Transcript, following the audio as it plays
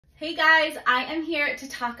Hey guys, I am here to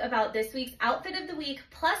talk about this week's outfit of the week,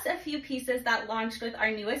 plus a few pieces that launched with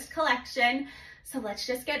our newest collection. So let's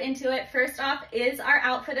just get into it. First off is our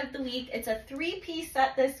outfit of the week. It's a 3-piece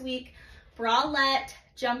set this week, bralette,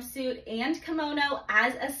 jumpsuit, and kimono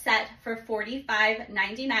as a set for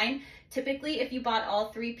 $45.99. Typically, if you bought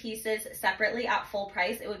all 3 pieces separately at full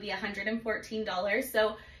price, it would be $114.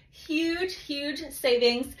 So huge, huge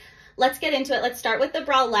savings. Let's get into it. Let's start with the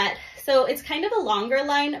bralette. So it's kind of a longer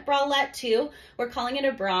line bralette too. We're calling it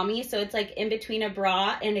a brami. So it's like in between a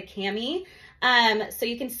bra and a cami. So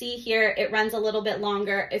you can see here, it runs a little bit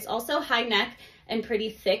longer. It's also high neck and pretty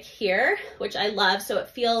thick here, which I love. So it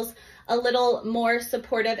feels a little more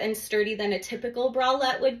supportive and sturdy than a typical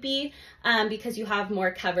bralette would be, because you have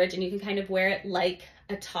more coverage and you can kind of wear it like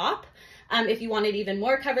a top. If you wanted even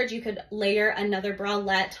more coverage, you could layer another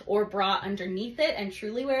bralette or bra underneath it and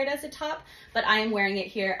truly wear it as a top, but I am wearing it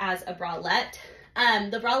here as a bralette.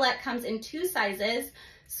 The bralette comes in 2 sizes,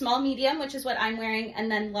 small, medium, which is what I'm wearing, and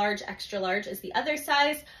then large, extra large is the other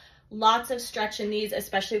size. Lots of stretch in these,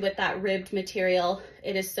 especially with that ribbed material.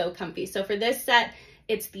 It is so comfy. So for this set,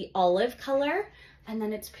 it's the olive color, and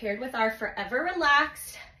then it's paired with our Forever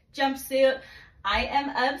Relaxed jumpsuit. I am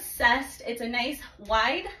obsessed. It's a nice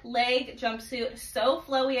wide leg jumpsuit, so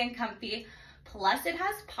flowy and comfy. Plus it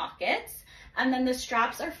has pockets, and then the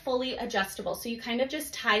straps are fully adjustable. So you kind of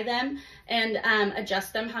just tie them and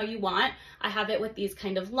adjust them how you want. I have it with these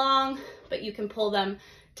kind of long, but you can pull them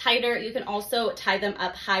tighter. You can also tie them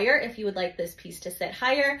up higher if you would like this piece to sit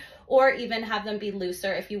higher, or even have them be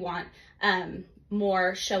looser if you want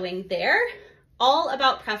more showing there. All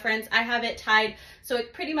about preference. I have it tied so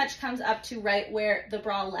it pretty much comes up to right where the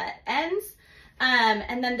bralette ends.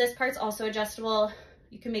 And then this part's also adjustable.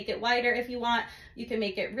 You can make it wider if you want. You can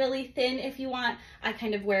make it really thin if you want. I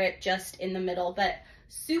kind of wear it just in the middle, but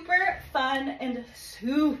super fun and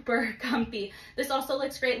super comfy. This also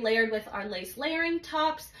looks great layered with our lace layering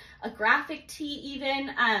tops, a graphic tee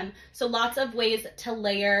even. So lots of ways to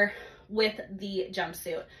layer with the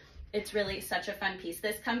jumpsuit. It's really such a fun piece.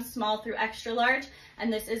 This comes small through extra large,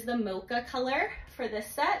 and this is the mocha color for this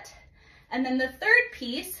set. And then the third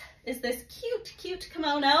piece is this cute, cute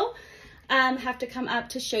kimono. Have to come up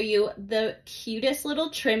to show you the cutest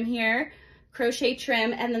little trim here, crochet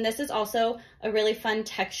trim. And then this is also a really fun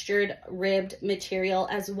textured ribbed material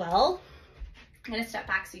as well. I'm gonna step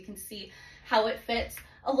back so you can see how it fits.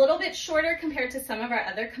 A little bit shorter compared to some of our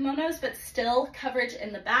other kimonos, but still coverage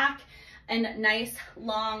in the back and nice,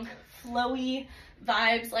 long, flowy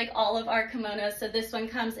vibes like all of our kimonos. So this one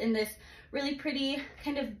comes in this really pretty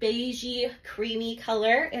kind of beigey, creamy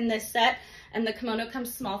color in this set. And the kimono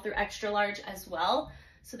comes small through extra large as well.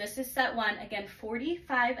 So this is set 1, again,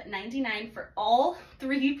 $45.99 for all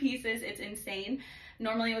 3 pieces. It's insane.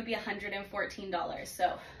 Normally it would be $114.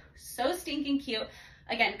 So stinking cute.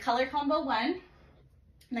 Again, color combo 1, and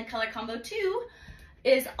then color combo 2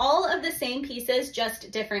 is all of the same pieces, just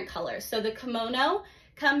different colors. So the kimono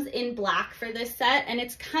comes in black for this set, and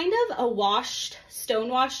it's kind of a washed, stone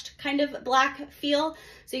washed kind of black feel.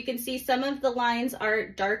 So you can see some of the lines are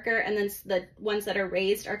darker, and then the ones that are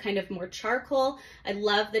raised are kind of more charcoal. I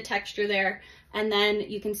love the texture there. And then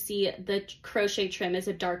you can see the crochet trim is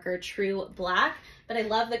a darker true black, but I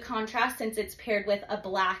love the contrast since it's paired with a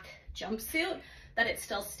black jumpsuit that it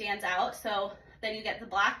still stands out. So then you get the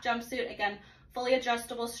black jumpsuit, again, fully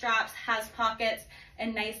adjustable straps, has pockets,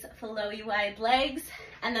 and nice flowy wide legs.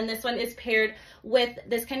 And then this one is paired with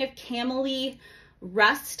this kind of camel-y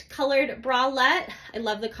rust colored bralette. I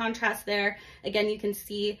love the contrast there. Again, you can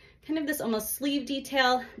see kind of this almost sleeve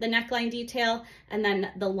detail, the neckline detail, and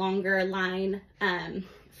then the longer line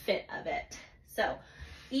fit of it. So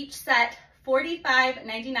each set,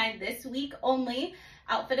 $45.99 this week only.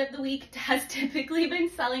 Outfit of the week has typically been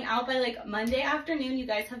selling out by like Monday afternoon. You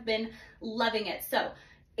guys have been loving it. So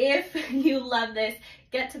if you love this,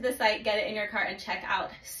 get to the site, get it in your cart, and check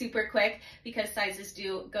out super quick, because sizes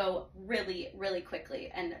do go really, really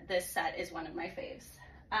quickly. And this set is one of my faves.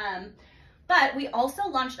 But we also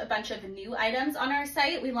launched a bunch of new items on our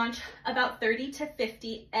site. We launch about 30 to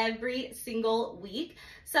 50 every single week.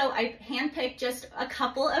 So I handpicked just a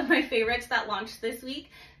couple of my favorites that launched this week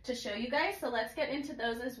to show you guys. So let's get into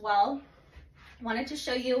those as well. I wanted to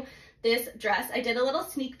show you this dress. I did a little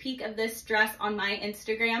sneak peek of this dress on my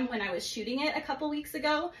Instagram when I was shooting it a couple weeks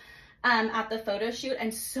ago at the photo shoot,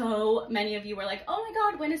 and so many of you were like, oh my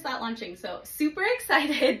God, when is that launching? So super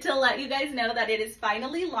excited to let you guys know that it is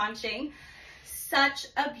finally launching. Such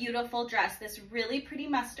a beautiful dress, this really pretty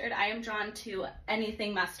mustard. I am drawn to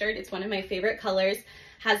anything mustard. It's one of my favorite colors.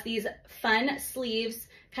 Has these fun sleeves,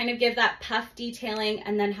 kind of give that puff detailing,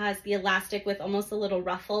 and then has the elastic with almost a little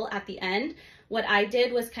ruffle at the end. What I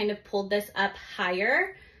did was kind of pulled this up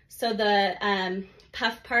higher, so the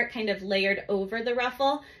puff part kind of layered over the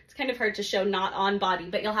ruffle. It's kind of hard to show not on body,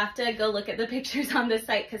 but you'll have to go look at the pictures on this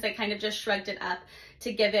site because I kind of just shrugged it up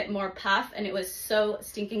to give it more puff, and it was so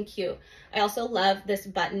stinking cute. I also love this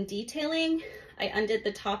button detailing. I undid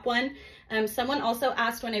the top one. Someone also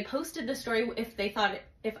asked when I posted the story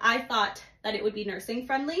if I thought that it would be nursing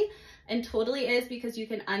friendly, and totally is, because you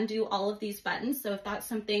can undo all of these buttons. So if that's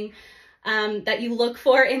something that you look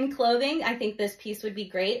for in clothing, I think this piece would be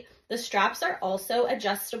great. The straps are also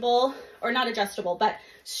adjustable, or not adjustable, but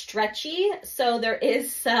stretchy. So there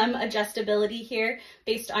is some adjustability here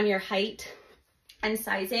based on your height and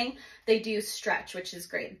sizing. They do stretch, which is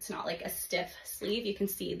great. It's not like a stiff sleeve. You can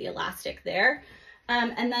see the elastic there.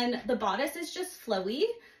 And then the bodice is just flowy.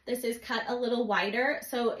 This is cut a little wider,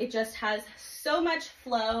 so it just has so much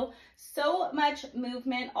flow, so much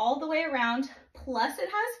movement all the way around. Plus it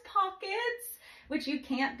has pockets, which you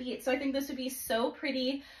can't beat. So I think this would be so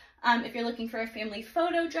pretty if you're looking for a family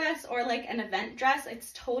photo dress or like an event dress.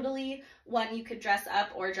 It's totally one you could dress up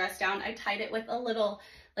or dress down. I tied it with a little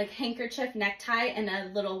like handkerchief necktie and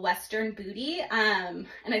a little Western booty. And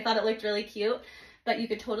I thought it looked really cute, but you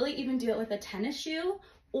could totally even do it with a tennis shoe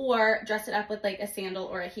or dress it up with like a sandal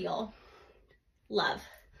or a heel. Love,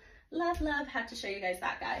 love, love. Had to show you guys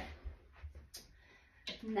that guy.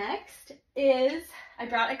 Next is, I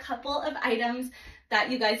brought a couple of items that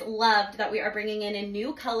you guys loved that we are bringing in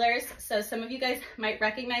new colors. So some of you guys might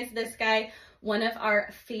recognize this guy, one of our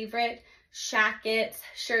favorite shackets,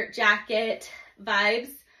 shirt jacket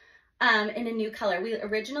vibes, in a new color. We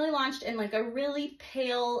originally launched in like a really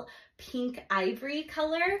pale pink ivory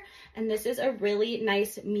color, and this is a really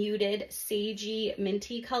nice muted sagey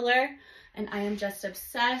minty color, and I am just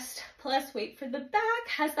obsessed. Plus, wait for the back,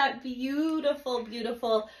 has that beautiful,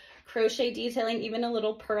 beautiful crochet detailing, even a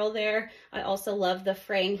little pearl there. I also love the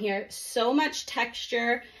fraying here. So much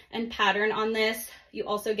texture and pattern on this. You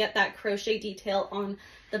also get that crochet detail on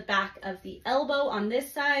the back of the elbow on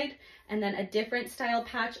this side, and then a different style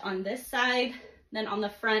patch on this side. Then on the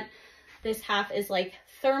front, this half is like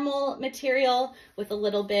thermal material with a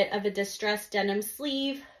little bit of a distressed denim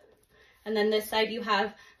sleeve. And then this side you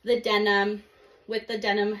have the denim with the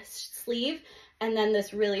denim sleeve, and then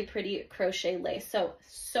this really pretty crochet lace.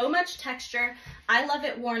 So much texture. I love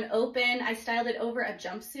it worn open. I styled it over a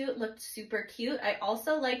jumpsuit, looked super cute. I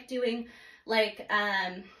also like doing like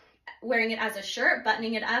wearing it as a shirt,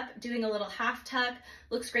 buttoning it up, doing a little half tuck.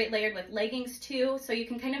 Looks great layered with leggings too. So you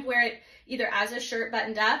can kind of wear it either as a shirt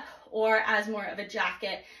buttoned up or as more of a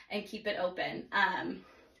jacket and keep it open.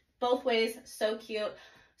 Both ways, so cute,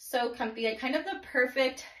 so comfy, and kind of the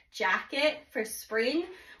perfect jacket for spring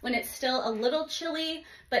when it's still a little chilly,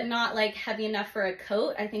 but not like heavy enough for a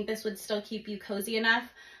coat. I think this would still keep you cozy enough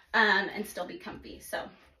and still be comfy. So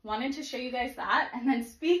wanted to show you guys that. And then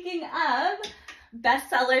speaking of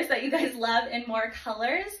bestsellers that you guys love in more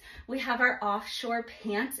colors, we have our offshore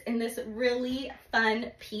pants in this really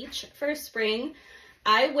fun peach for spring.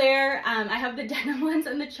 I have the denim ones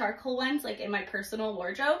and the charcoal ones like in my personal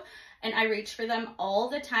wardrobe, and I reach for them all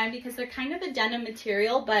the time because they're kind of a denim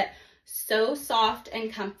material, but so soft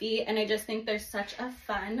and comfy. And I just think they're such a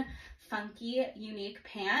fun, funky, unique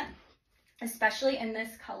pant, especially in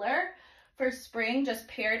this color for spring, just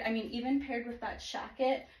paired, I mean, even paired with that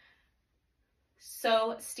jacket.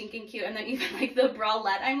 So stinking cute. And then even like the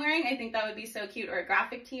bralette I'm wearing, I think that would be so cute, or a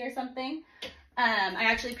graphic tee or something. I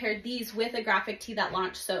actually paired these with a graphic tee that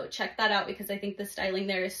launched, so check that out because I think the styling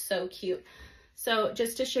there is so cute. So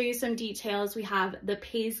just to show you some details, we have the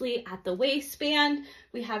paisley at the waistband,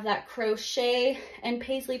 we have that crochet and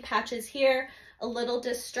paisley patches here, a little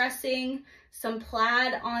distressing, some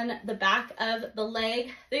plaid on the back of the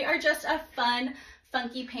leg. They are just a fun,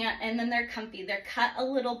 funky pant, and then they're comfy. They're cut a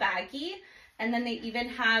little baggy, and then they even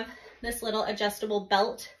have this little adjustable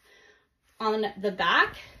belt on the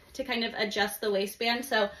back to kind of adjust the waistband.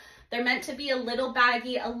 So they're meant to be a little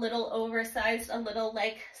baggy, a little oversized, a little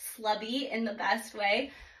like slubby in the best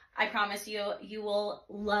way. I promise you, you will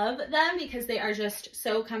love them because they are just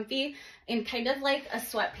so comfy and kind of like a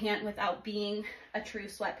sweatpant without being a true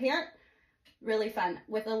sweatpant. Really fun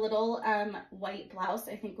with a little white blouse.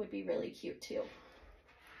 I think would be really cute too.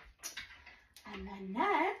 And then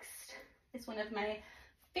next is one of my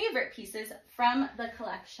favorite pieces from the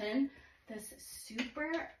collection, this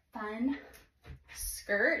super fun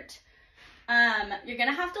skirt. You're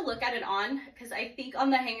gonna have to look at it on because I think on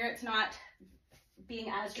the hanger it's not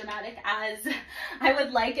being as dramatic as I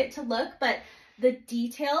would like it to look, but The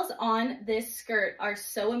details on this skirt are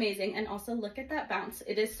so amazing. And also look at that bounce.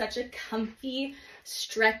 It is such a comfy,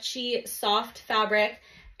 stretchy, soft fabric.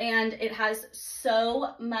 And it has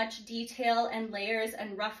so much detail and layers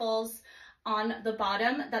and ruffles on the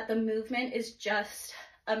bottom that the movement is just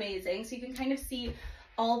amazing. So you can kind of see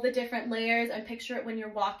all the different layers and picture it when you're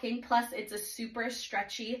walking. Plus it's a super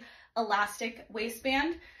stretchy elastic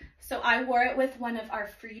waistband. So I wore it with one of our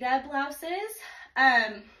Frida blouses,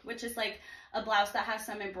 which is like a blouse that has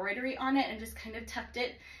some embroidery on it, and just kind of tucked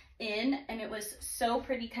it in, and it was so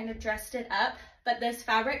pretty, kind of dressed it up. But this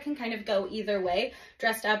fabric can kind of go either way,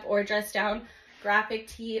 dressed up or dressed down. Graphic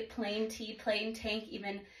tee, plain tank.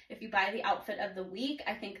 Even if you buy the outfit of the week,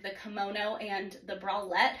 I think the kimono and the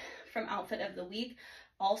bralette from outfit of the week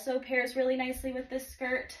also pairs really nicely with this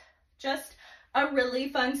skirt. Just a really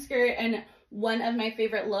fun skirt, and one of my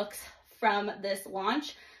favorite looks from this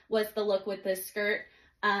launch was the look with this skirt.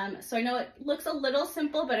 So I know it looks a little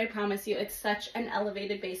simple, but I promise you it's such an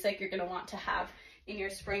elevated basic you're gonna want to have in your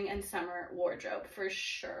spring and summer wardrobe for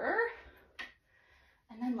sure.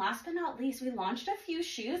 And then last but not least, we launched a few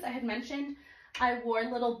shoes. I had mentioned I wore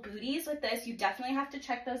little booties with this. You definitely have to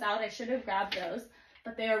check those out. I should have grabbed those,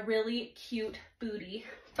 but they are really cute booty.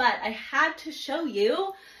 But I had to show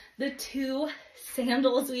you the 2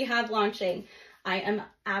 sandals we have launching. I am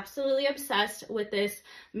absolutely obsessed with this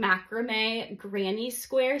macrame granny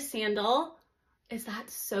square sandal. Is that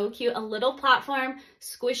so cute? A little platform,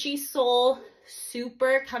 squishy sole,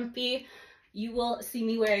 super comfy. You will see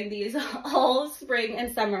me wearing these all spring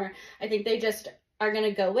and summer. I think they just are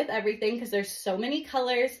gonna go with everything because there's so many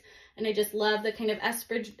colors, and I just love the kind of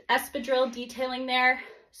espadrille detailing there.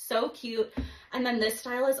 So cute. And then this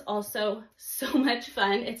style is also so much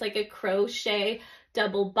fun. It's like a crochet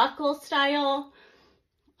double buckle style.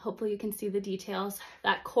 Hopefully you can see the details.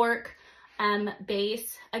 That cork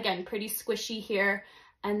base, again, pretty squishy here.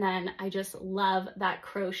 And then I just love that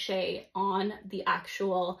crochet on the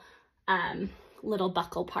actual little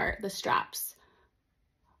buckle part, the straps.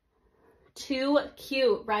 Too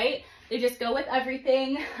cute, right? They just go with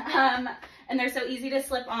everything. And they're so easy to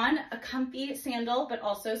slip on. A comfy sandal, but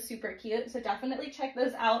also super cute. So definitely check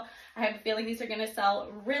those out. I have a feeling these are gonna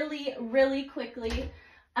sell really, really quickly.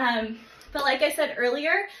 But like I said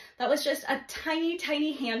earlier, that was just a tiny,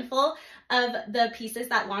 tiny handful of the pieces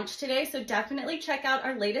that launched today. So definitely check out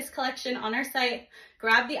our latest collection on our site,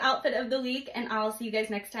 grab the outfit of the week, and I'll see you guys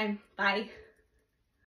next time. Bye.